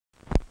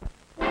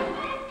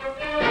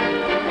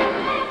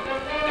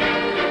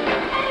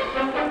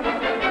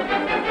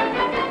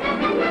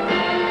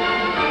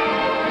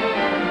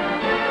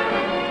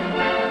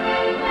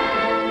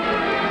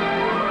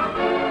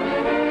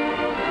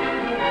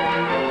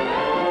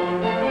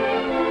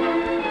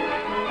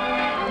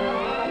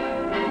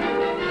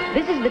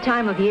This is the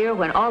time of year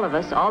when all of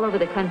us all over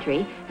the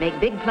country make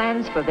big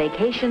plans for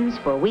vacations,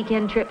 for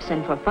weekend trips,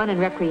 and for fun and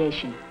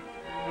recreation.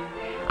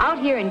 Out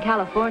here in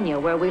California,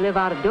 where we live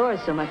out of doors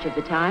so much of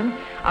the time,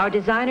 our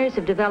designers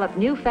have developed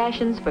new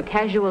fashions for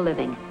casual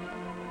living.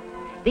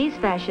 These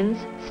fashions,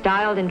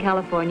 styled in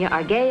California,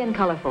 are gay and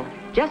colorful,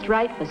 just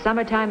right for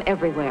summertime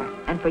everywhere,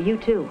 and for you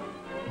too.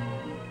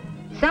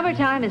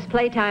 Summertime is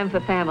playtime for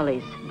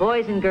families,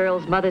 boys and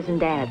girls, mothers and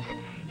dads.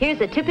 Here's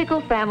a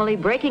typical family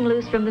breaking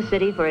loose from the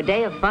city for a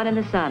day of fun in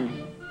the sun.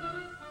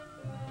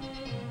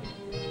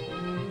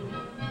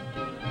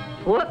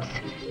 Whoops.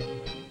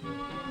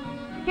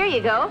 Here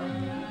you go.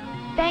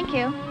 Thank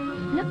you.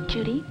 Look,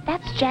 Judy,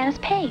 that's Janice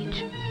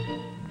Page.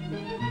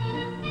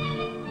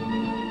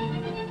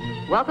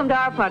 Welcome to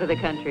our part of the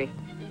country.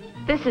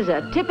 This is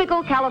a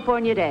typical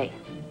California day.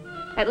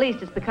 At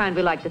least it's the kind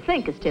we like to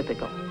think is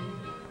typical.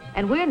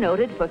 And we're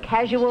noted for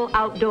casual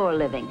outdoor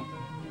living.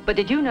 But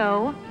did you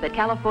know that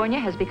California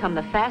has become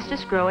the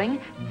fastest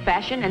growing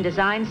fashion and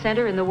design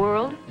center in the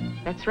world?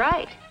 That's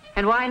right.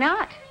 And why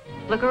not?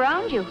 Look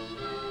around you.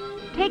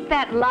 Take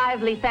that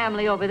lively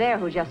family over there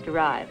who just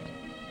arrived.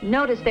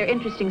 Notice their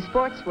interesting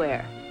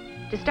sportswear.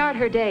 To start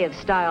her day of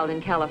styled in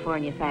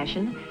California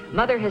fashion,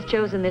 Mother has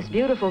chosen this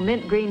beautiful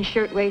mint green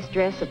shirtwaist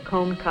dress of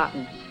combed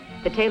cotton.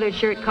 The tailored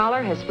shirt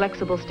collar has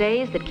flexible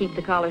stays that keep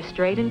the collar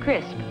straight and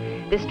crisp.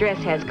 This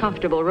dress has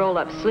comfortable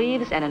roll-up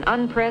sleeves and an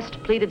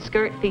unpressed pleated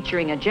skirt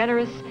featuring a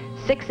generous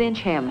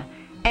 6-inch hem.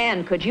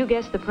 And could you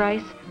guess the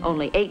price?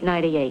 Only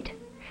 $8.98.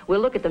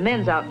 We'll look at the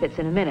men's outfits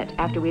in a minute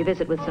after we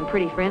visit with some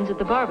pretty friends at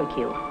the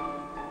barbecue.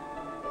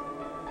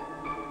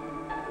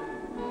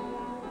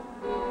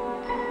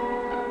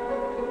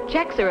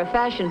 Checks are a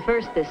fashion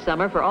first this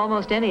summer for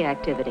almost any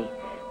activity.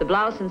 The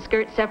blouse and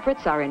skirt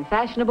separates are in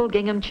fashionable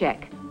gingham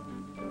check.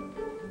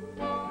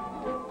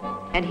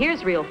 And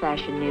here's real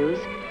fashion news,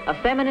 a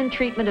feminine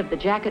treatment of the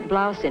jacket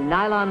blouse in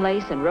nylon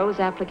lace and rose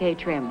applique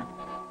trim.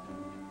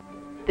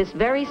 This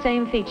very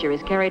same feature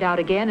is carried out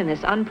again in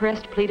this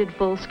unpressed pleated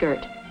full skirt,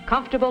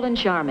 comfortable and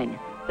charming.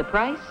 The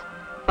price?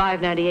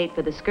 $5.98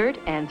 for the skirt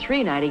and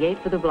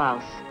 $3.98 for the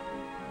blouse.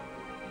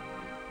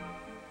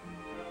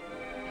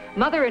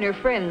 Mother and her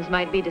friends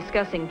might be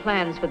discussing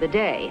plans for the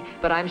day,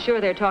 but I'm sure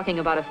they're talking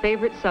about a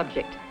favorite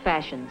subject,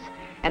 fashions,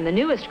 and the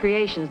newest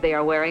creations they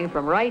are wearing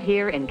from right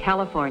here in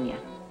California.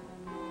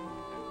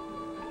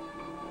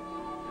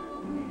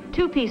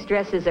 Two-piece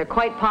dresses are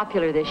quite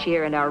popular this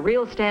year and are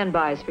real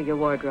standbys for your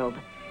wardrobe.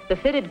 The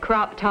fitted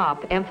crop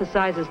top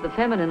emphasizes the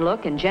feminine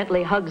look and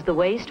gently hugs the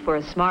waist for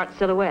a smart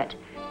silhouette.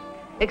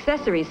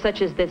 Accessories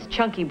such as this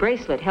chunky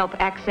bracelet help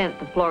accent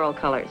the floral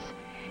colors.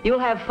 You'll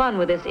have fun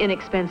with this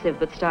inexpensive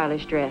but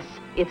stylish dress.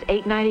 It's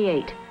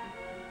 $8.98.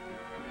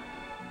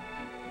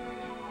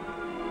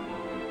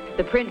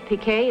 The print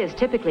piqué is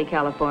typically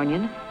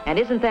Californian, and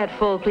isn't that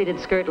full pleated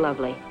skirt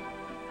lovely?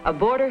 A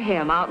border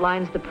hem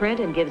outlines the print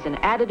and gives an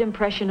added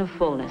impression of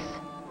fullness.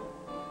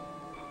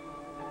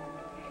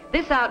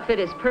 This outfit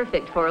is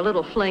perfect for a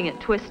little fling at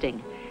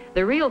twisting.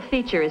 The real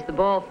feature is the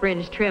ball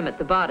fringe trim at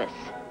the bodice.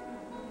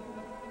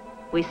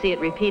 We see it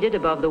repeated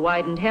above the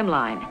widened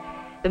hemline.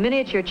 The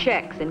miniature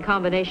checks in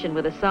combination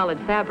with a solid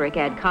fabric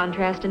add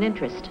contrast and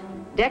interest.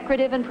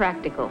 Decorative and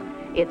practical.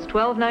 It's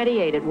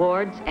 $12.98 at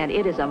Ward's, and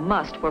it is a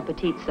must for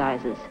petite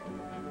sizes.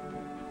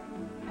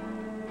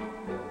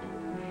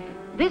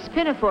 This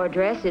pinafore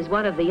dress is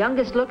one of the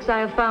youngest looks I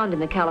have found in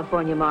the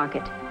California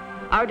market.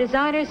 Our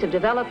designers have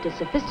developed a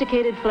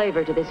sophisticated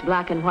flavor to this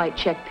black and white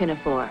check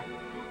pinafore.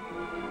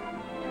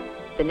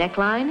 The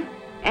neckline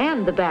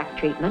and the back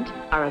treatment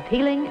are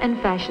appealing and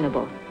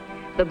fashionable.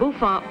 The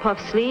bouffant puff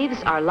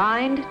sleeves are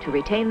lined to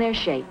retain their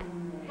shape.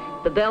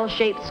 The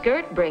bell-shaped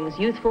skirt brings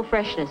youthful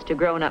freshness to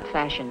grown-up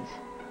fashions.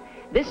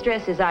 This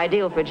dress is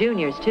ideal for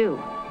juniors,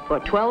 too, for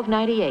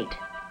 $12.98.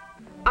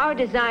 Our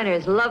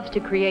designers love to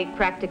create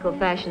practical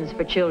fashions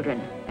for children,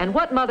 and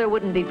what mother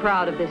wouldn't be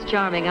proud of this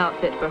charming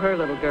outfit for her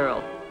little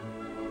girl?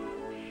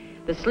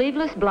 The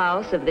sleeveless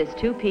blouse of this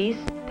two-piece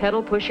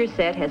pedal pusher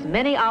set has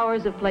many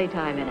hours of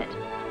playtime in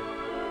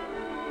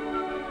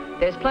it.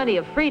 There's plenty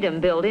of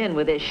freedom built in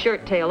with this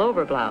shirt tail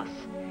overblouse.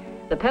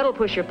 The pedal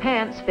pusher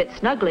pants fit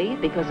snugly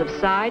because of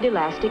side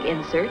elastic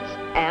inserts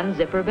and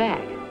zipper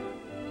bag.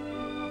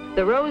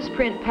 The rose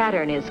print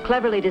pattern is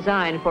cleverly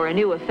designed for a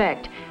new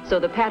effect, so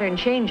the pattern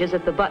changes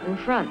at the button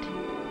front.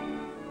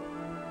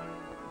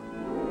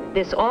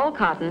 This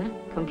all-cotton,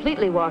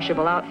 completely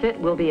washable outfit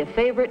will be a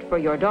favorite for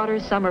your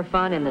daughter's summer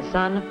fun in the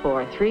sun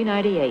for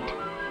 $3.98.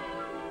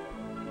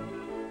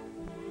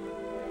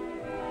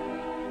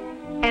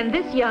 And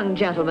this young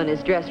gentleman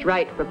is dressed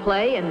right for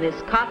play in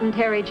this cotton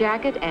terry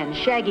jacket and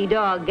shaggy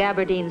dog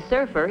gabardine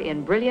surfer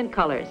in brilliant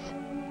colors.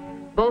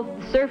 Both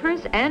the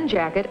surfers and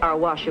jacket are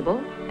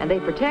washable, and they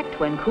protect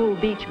when cool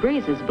beach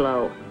breezes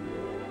blow.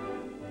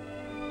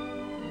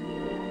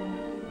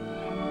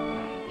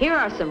 Here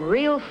are some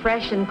real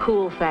fresh and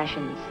cool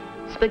fashions.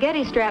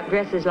 Spaghetti strap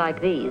dresses like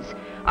these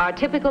are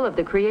typical of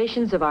the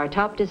creations of our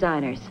top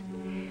designers.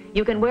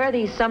 You can wear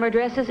these summer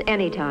dresses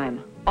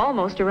anytime,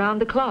 almost around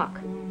the clock.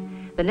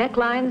 The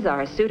necklines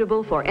are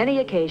suitable for any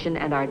occasion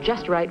and are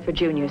just right for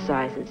junior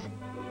sizes.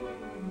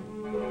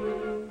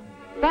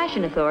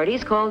 Fashion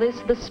authorities call this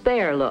the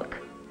spare look.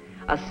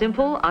 A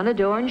simple,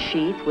 unadorned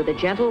sheath with a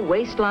gentle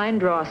waistline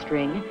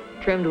drawstring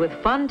trimmed with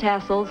fun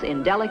tassels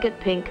in delicate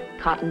pink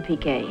cotton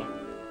piqué.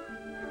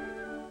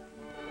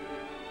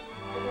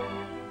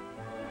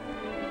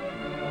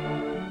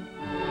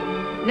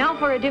 Now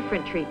for a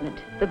different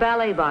treatment, the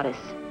ballet bodice.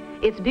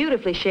 It's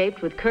beautifully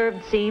shaped with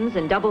curved seams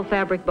and double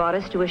fabric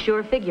bodice to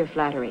assure figure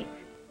flattery.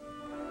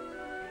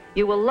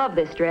 You will love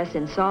this dress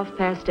in soft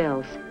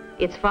pastels.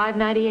 It's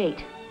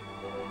 $5.98.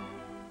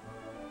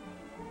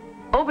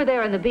 Over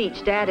there on the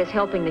beach, Dad is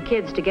helping the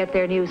kids to get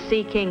their new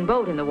Sea King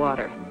boat in the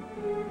water.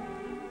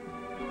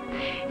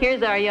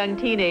 Here's our young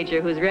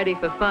teenager who's ready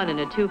for fun in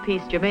a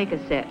two-piece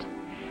Jamaica set.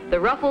 The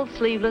ruffled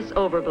sleeveless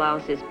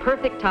overblouse is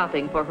perfect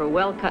topping for her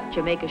well-cut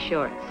Jamaica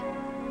shorts.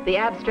 The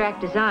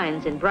abstract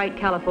designs in bright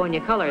California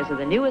colors are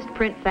the newest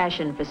print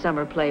fashion for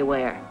summer play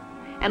wear.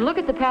 And look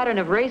at the pattern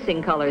of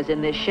racing colors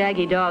in this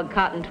shaggy dog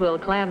cotton twill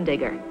clam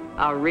digger.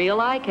 A real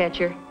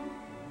eye-catcher.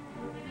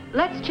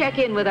 Let's check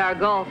in with our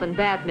golf and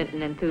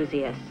badminton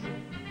enthusiasts.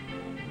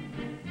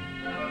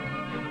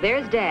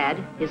 There's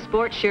Dad. His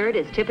sports shirt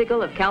is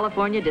typical of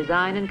California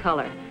design and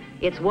color.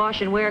 It's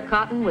wash and wear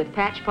cotton with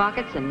patch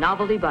pockets and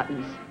novelty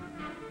buttons.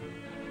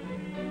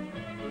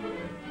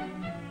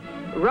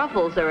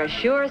 Ruffles are a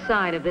sure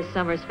sign of this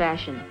summer's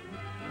fashion.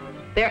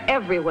 They're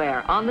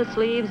everywhere, on the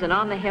sleeves and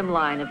on the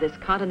hemline of this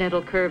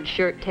continental curved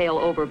shirt tail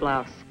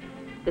overblouse.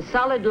 The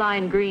solid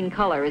line green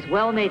color is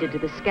well mated to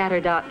the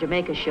scatter dot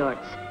Jamaica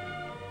shorts.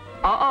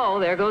 Uh-oh,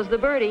 there goes the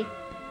birdie.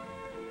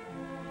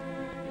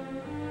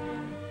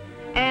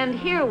 And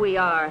here we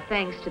are,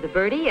 thanks to the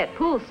birdie, at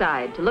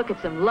poolside to look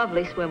at some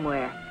lovely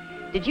swimwear.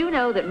 Did you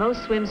know that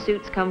most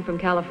swimsuits come from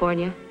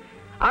California?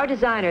 Our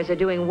designers are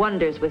doing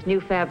wonders with new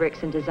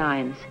fabrics and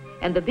designs,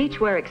 and the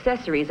beachwear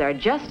accessories are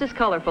just as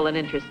colorful and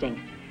interesting,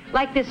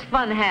 like this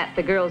fun hat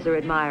the girls are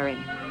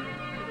admiring.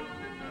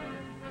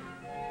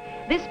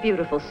 This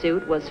beautiful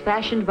suit was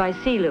fashioned by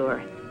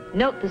Sealure.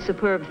 Note the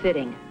superb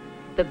fitting,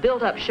 the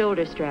built-up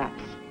shoulder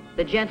straps,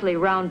 the gently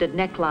rounded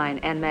neckline,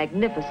 and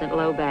magnificent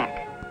low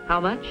back. How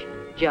much?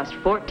 Just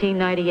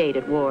 $14.98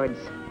 at Ward's.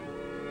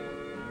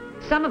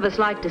 Some of us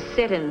like to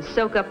sit and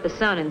soak up the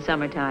sun in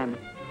summertime.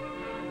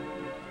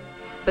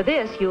 For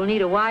this, you'll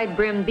need a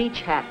wide-brimmed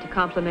beach hat to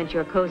complement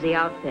your cozy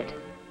outfit.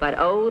 But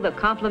oh, the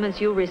compliments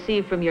you'll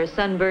receive from your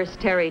sunburst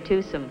Terry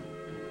twosome.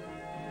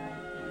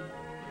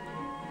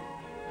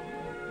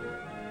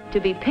 To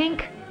be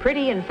pink,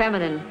 pretty, and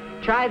feminine,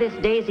 try this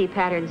daisy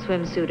pattern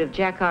swimsuit of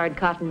jacquard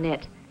cotton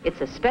knit.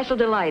 It's a special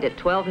delight at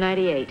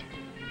 $12.98.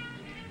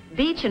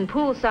 Beach and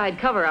poolside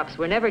cover-ups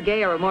were never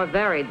gayer or more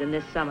varied than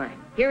this summer.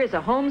 Here is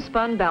a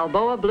homespun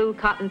Balboa blue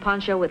cotton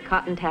poncho with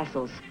cotton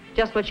tassels,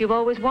 just what you've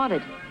always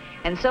wanted.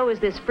 And so is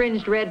this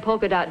fringed red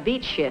polka dot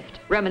beach shift,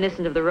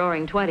 reminiscent of the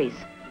Roaring '20s.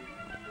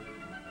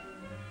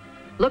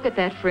 Look at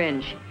that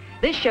fringe.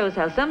 This shows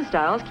how some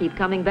styles keep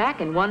coming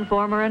back in one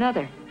form or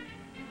another.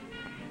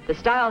 The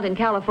styled in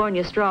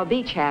California straw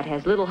beach hat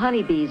has little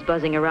honeybees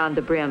buzzing around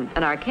the brim,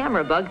 and our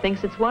camera bug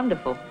thinks it's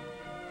wonderful.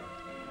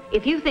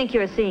 If you think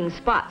you're seeing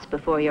spots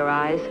before your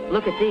eyes,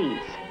 look at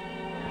these.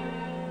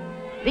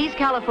 These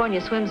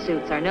California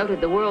swimsuits are noted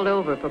the world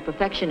over for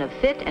perfection of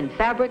fit and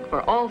fabric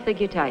for all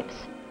figure types.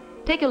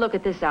 Take a look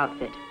at this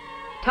outfit.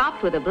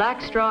 Topped with a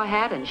black straw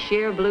hat and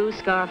sheer blue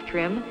scarf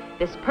trim,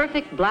 this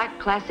perfect black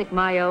classic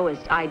maillot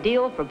is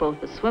ideal for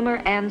both the swimmer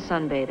and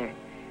sunbather.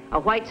 A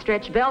white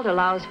stretch belt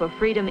allows for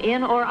freedom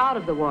in or out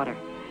of the water.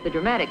 The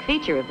dramatic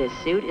feature of this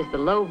suit is the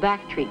low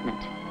back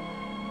treatment.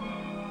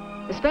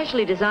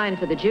 Especially designed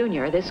for the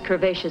junior, this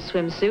curvaceous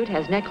swimsuit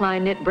has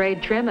neckline knit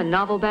braid trim and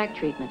novel back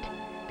treatment.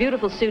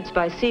 Beautiful suits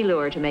by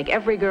Sealure to make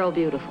every girl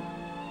beautiful.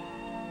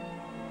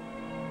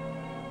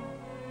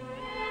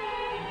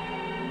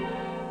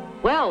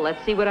 Well,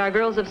 let's see what our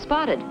girls have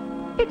spotted.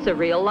 It's a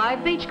real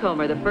live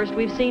beachcomber, the first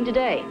we've seen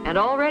today, and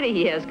already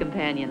he has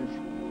companions.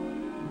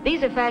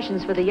 These are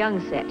fashions for the young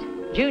set.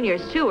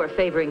 Juniors, too, are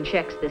favoring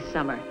checks this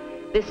summer.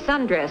 This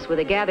sundress with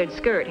a gathered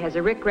skirt has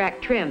a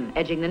rickrack trim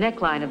edging the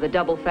neckline of the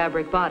double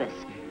fabric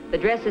bodice. The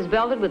dress is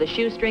belted with a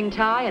shoestring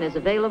tie and is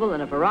available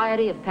in a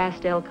variety of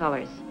pastel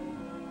colors.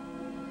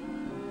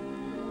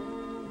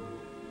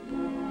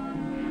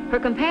 Her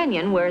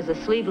companion wears a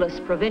sleeveless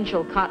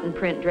provincial cotton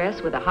print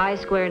dress with a high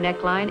square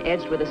neckline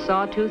edged with a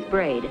sawtooth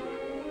braid.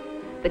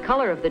 The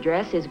color of the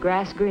dress is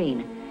grass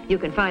green. You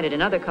can find it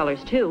in other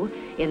colors, too,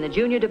 in the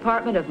junior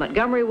department of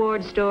Montgomery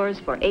Ward stores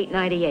for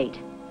 $8.98.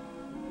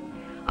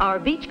 Our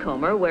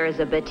beachcomber wears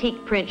a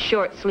batik print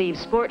short sleeve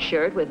sport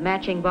shirt with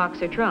matching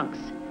boxer trunks.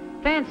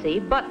 Fancy,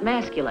 but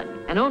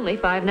masculine, and only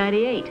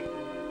 $5.98.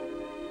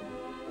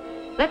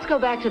 Let's go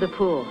back to the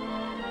pool.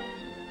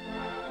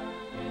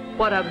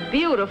 What a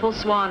beautiful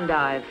swan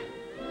dive.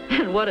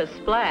 And what a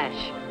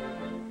splash.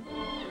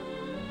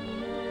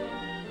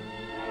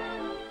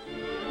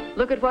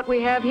 Look at what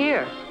we have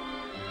here.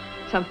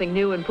 Something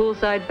new in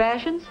poolside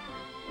fashions?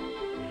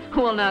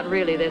 Well, not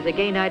really. There's a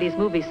gay 90s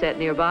movie set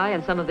nearby,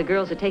 and some of the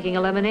girls are taking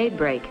a lemonade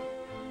break.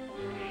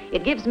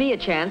 It gives me a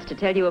chance to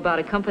tell you about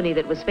a company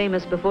that was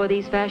famous before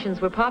these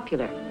fashions were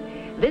popular.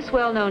 This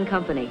well-known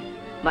company,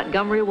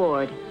 Montgomery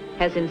Ward,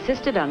 has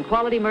insisted on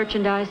quality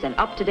merchandise and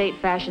up-to-date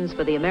fashions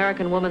for the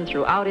American woman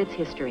throughout its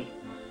history.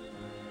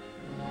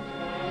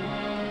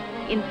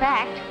 In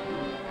fact,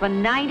 for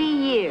 90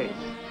 years,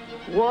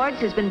 Ward's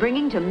has been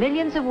bringing to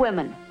millions of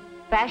women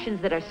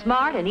fashions that are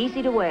smart and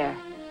easy to wear.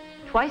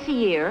 Twice a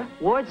year,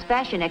 Ward's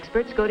fashion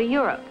experts go to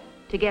Europe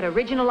to get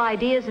original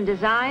ideas and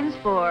designs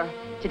for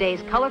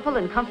today's colorful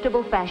and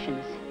comfortable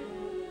fashions.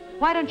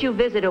 Why don't you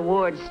visit a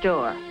Ward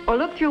store or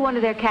look through one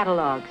of their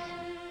catalogs?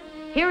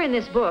 Here in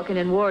this book and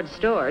in Ward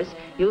stores,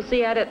 you'll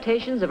see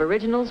adaptations of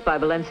originals by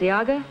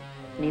Balenciaga,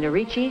 Nina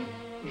Ricci,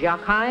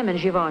 Jacques Haim, and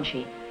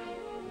Givenchy.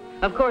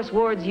 Of course,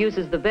 Ward's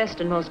uses the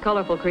best and most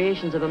colorful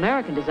creations of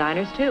American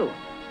designers, too.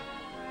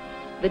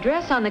 The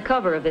dress on the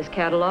cover of this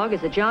catalog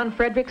is a John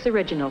Fredericks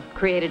original,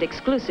 created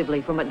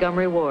exclusively for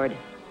Montgomery Ward.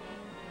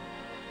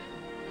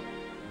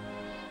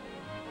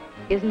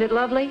 Isn't it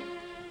lovely?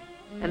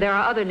 And there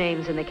are other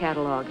names in the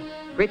catalog: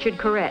 Richard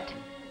Corrette,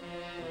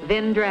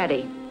 Vin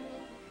Draddy,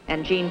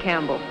 and Jean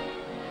Campbell.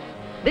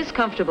 This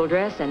comfortable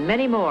dress and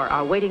many more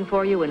are waiting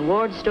for you in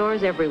Ward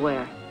stores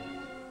everywhere.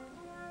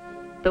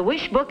 The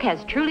Wish book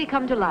has truly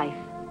come to life.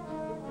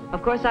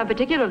 Of course, I'm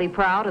particularly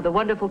proud of the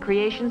wonderful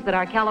creations that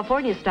our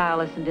California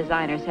stylists and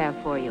designers have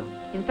for you.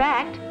 In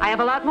fact, I have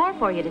a lot more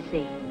for you to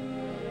see.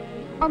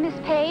 Oh, Miss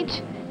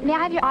Page, may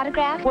I have your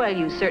autograph? Well,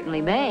 you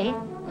certainly may.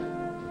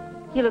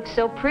 You look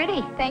so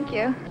pretty. Thank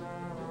you.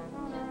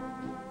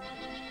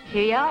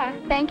 Here you are.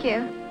 Thank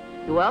you.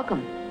 You're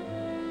welcome.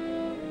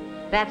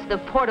 That's the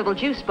portable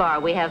juice bar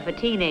we have for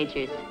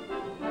teenagers.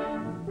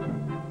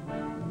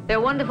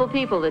 They're wonderful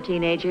people, the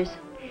teenagers.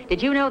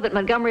 Did you know that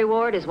Montgomery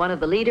Ward is one of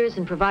the leaders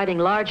in providing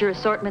larger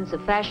assortments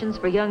of fashions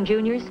for young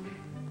juniors?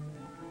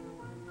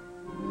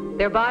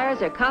 Their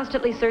buyers are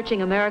constantly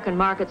searching American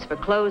markets for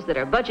clothes that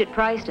are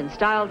budget-priced and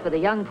styled for the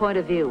young point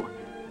of view.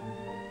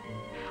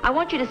 I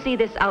want you to see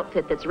this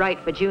outfit that's right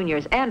for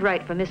juniors and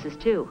right for misses,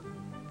 too.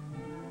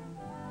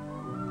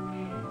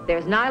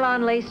 There's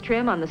nylon lace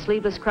trim on the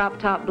sleeveless crop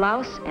top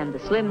blouse, and the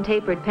slim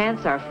tapered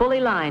pants are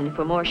fully lined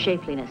for more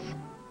shapeliness.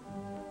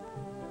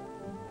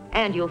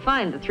 And you'll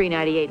find the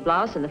 $3.98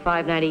 blouse and the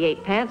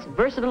 $5.98 pants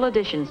versatile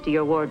additions to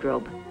your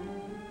wardrobe.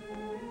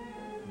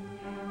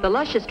 The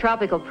luscious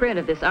tropical print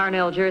of this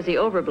Arnell jersey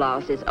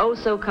overblouse is oh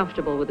so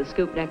comfortable with a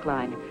scoop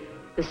neckline.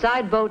 The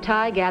side bow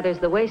tie gathers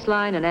the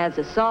waistline and adds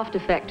a soft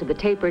effect to the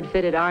tapered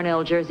fitted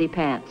Arnell jersey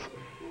pants.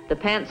 The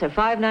pants are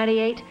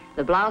 $5.98,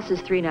 the blouse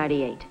is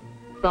 $3.98.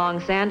 Thong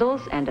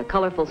sandals and a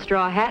colorful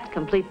straw hat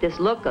complete this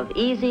look of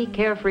easy,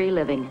 carefree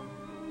living.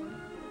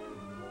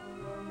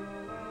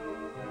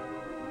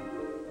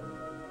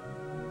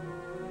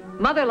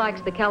 Mother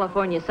likes the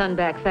California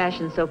sunback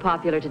fashion so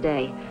popular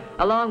today.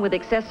 Along with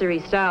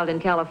accessories styled in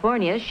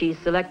California, she's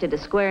selected a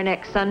square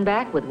neck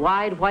sunback with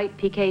wide white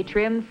piqué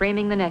trim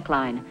framing the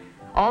neckline.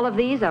 All of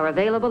these are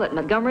available at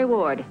Montgomery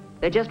Ward.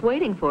 They're just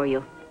waiting for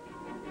you.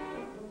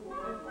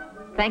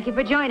 Thank you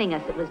for joining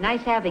us. It was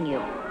nice having you.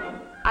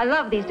 I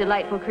love these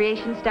delightful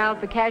creations styled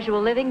for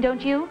casual living,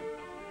 don't you?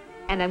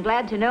 And I'm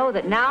glad to know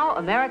that now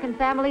American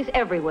families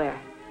everywhere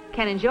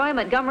can enjoy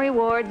Montgomery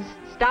Ward's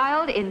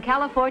styled in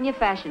California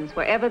fashions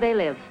wherever they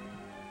live.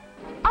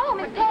 Oh,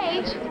 Miss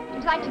Page,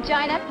 would you like to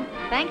join us?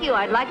 Thank you.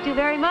 I'd like to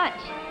very much.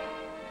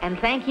 And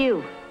thank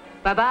you.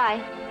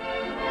 Bye-bye.